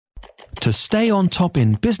To stay on top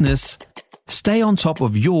in business, stay on top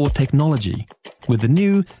of your technology with the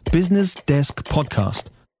new Business Desk podcast,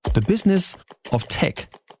 The Business of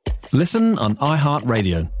Tech. Listen on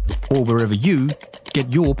iHeartRadio or wherever you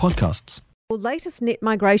get your podcasts. Well, latest net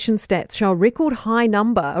migration stats show a record high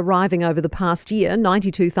number arriving over the past year,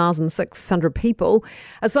 92,600 people.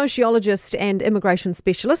 A sociologist and immigration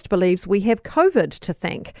specialist believes we have COVID to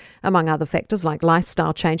thank, among other factors like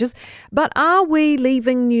lifestyle changes. But are we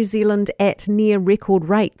leaving New Zealand at near record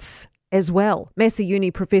rates as well? Massey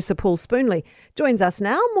Uni Professor Paul Spoonley joins us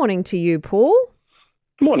now. Morning to you, Paul.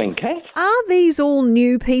 Morning, Kath. Are these all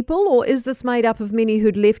new people, or is this made up of many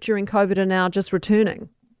who'd left during COVID and now just returning?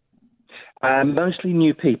 Mostly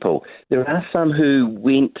new people. There are some who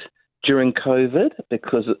went during COVID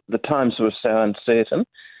because the times were so uncertain.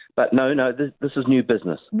 But no, this is new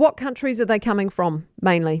business. What countries are they coming from,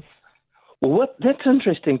 mainly? Well, that's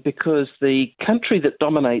interesting because the country that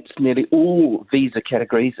dominates nearly all visa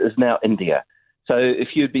categories is now India. So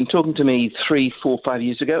if you'd been talking to me 3, 4, 5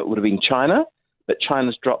 years ago, it would have been China, but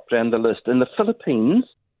China's dropped down the list. And the Philippines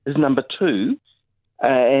is number 2.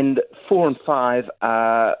 And 4 and 5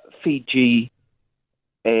 are Fiji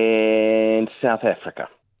and South Africa.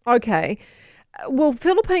 Okay. Well,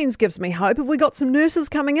 Philippines gives me hope. Have we got some nurses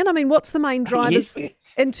coming in? I mean, what's the main drivers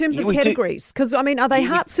in terms of categories? Because, I mean, are they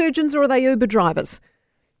heart surgeons or are they Uber drivers?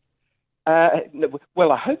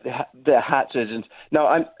 Well, I hope they're heart surgeons.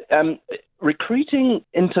 No, I'm recruiting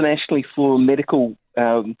internationally for the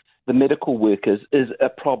medical workers is a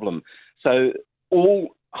problem. So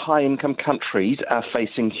all high-income countries are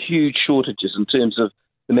facing huge shortages in terms of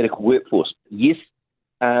the medical workforce. Yes,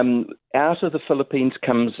 out of the Philippines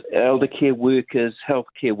comes elder care workers,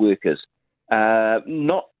 healthcare workers,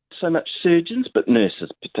 not so much surgeons, but nurses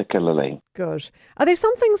particularly. Good. Are there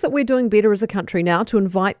some things that we're doing better as a country now to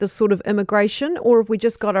invite this sort of immigration, or have we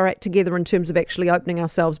just got our act together in terms of actually opening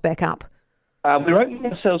ourselves back up? We're opening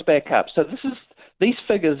ourselves back up. So these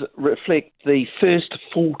figures reflect the first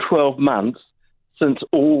full 12 months since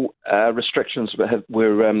all restrictions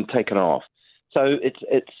were taken off. So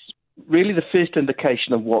it's really the first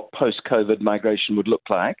indication of what post-COVID migration would look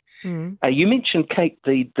like. You mentioned, Kate,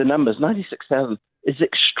 the numbers, 96,000 is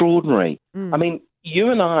extraordinary. I mean,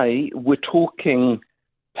 you and I were talking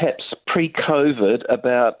perhaps pre-COVID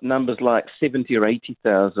about numbers like 70 or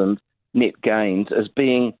 80,000 net gains as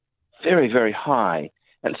being very, very high.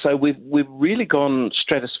 And so we've really gone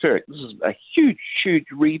stratospheric. This is a huge, huge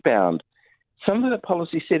rebound. Some of the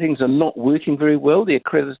policy settings are not working very well. The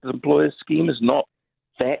accredited employer scheme is not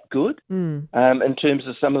that good in terms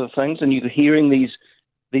of some of the things. And you're hearing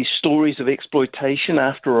these stories of exploitation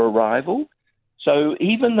after arrival. So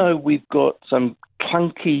even though we've got some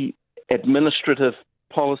clunky administrative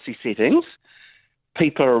policy settings,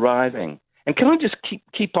 people are arriving. And can I just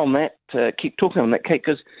keep on that, keep talking on that, Kate,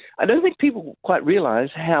 because I don't think people quite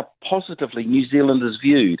realise how positively New Zealand is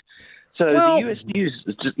viewed. So the US News,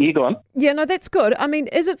 go on. Yeah, no, that's good. I mean,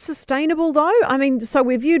 is it sustainable though? I mean, so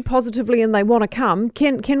we're viewed positively and they want to come.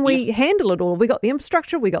 Can we handle it all? Have we got the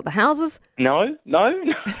infrastructure? Have we got the houses? No,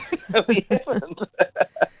 we haven't.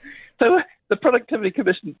 So the Productivity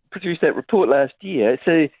Commission produced that report last year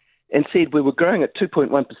and said we were growing at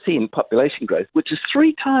 2.1% population growth, which is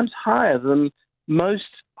 3 times higher than most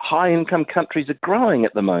high-income countries are growing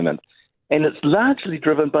at the moment. And it's largely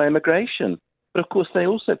driven by immigration. But of course, they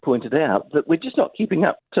also pointed out that we're just not keeping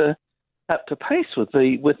up to pace with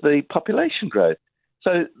the population growth.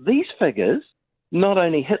 So these figures not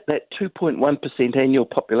only hit that 2.1% annual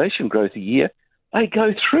population growth a year, they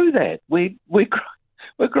go through that. We're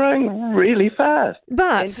growing really fast.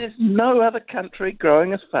 But and there's no other country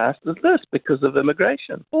growing as fast as this because of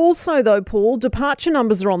immigration. Also, though, Paul, departure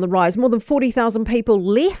numbers are on the rise. More than 40,000 people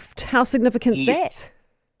left. How significant is that?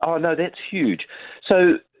 Oh, no, that's huge.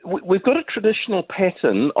 So we've got a traditional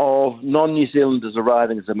pattern of non-New Zealanders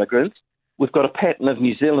arriving as immigrants. We've got a pattern of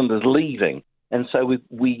New Zealanders leaving. And so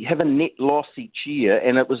we have a net loss each year,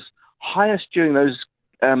 and it was highest during those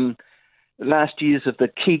last years of the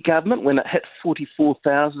key government when it hit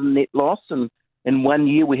 44,000 net loss. And in 1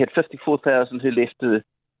 year, we had 54,000 who left to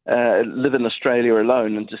live in Australia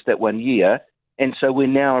alone in just that 1 year. And so we're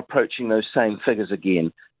now approaching those same figures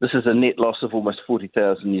again. This is a net loss of almost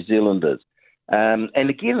 40,000 New Zealanders. And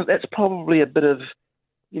again, that's probably a bit of,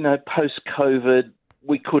 post-COVID,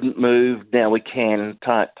 we couldn't move, now we can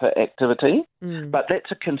type activity. But that's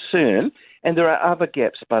a concern. And there are other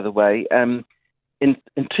gaps, by the way. In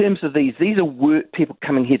terms of these are people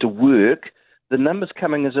coming here to work. The numbers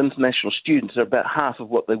coming as international students are about half of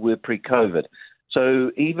what they were pre-COVID.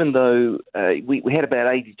 So even though we had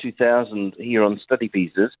about 82,000 here on study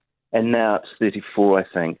visas, and now it's 34, I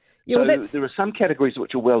think. Yeah, so there are some categories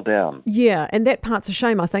which are well down. Yeah, and that part's a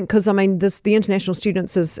shame, I think, because, I mean, the international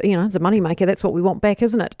students is, it's a moneymaker. That's what we want back,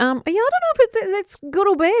 isn't it? I don't know if that's good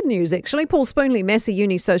or bad news, actually. Paul Spoonley, Massey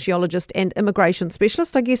Uni sociologist and immigration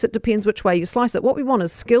specialist. I guess it depends which way you slice it. What we want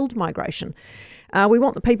is skilled migration. We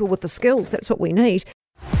want the people with the skills. That's what we need.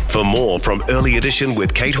 For more from Early Edition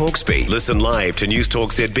with Kate Hawkesby, listen live to News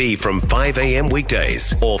Talk ZB from 5 a.m.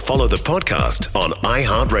 weekdays or follow the podcast on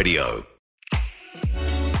iHeartRadio.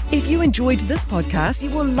 If you enjoyed this podcast, you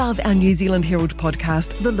will love our New Zealand Herald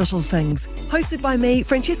podcast, The Little Things, hosted by me,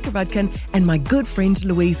 Francesca Rudkin, and my good friend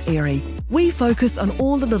Louise Airy. We focus on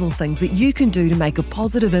all the little things that you can do to make a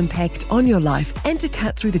positive impact on your life and to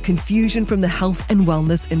cut through the confusion from the health and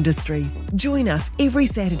wellness industry. Join us every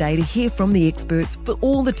Saturday to hear from the experts for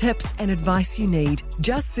all the tips and advice you need.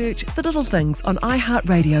 Just search The Little Things on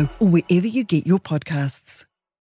iHeartRadio or wherever you get your podcasts.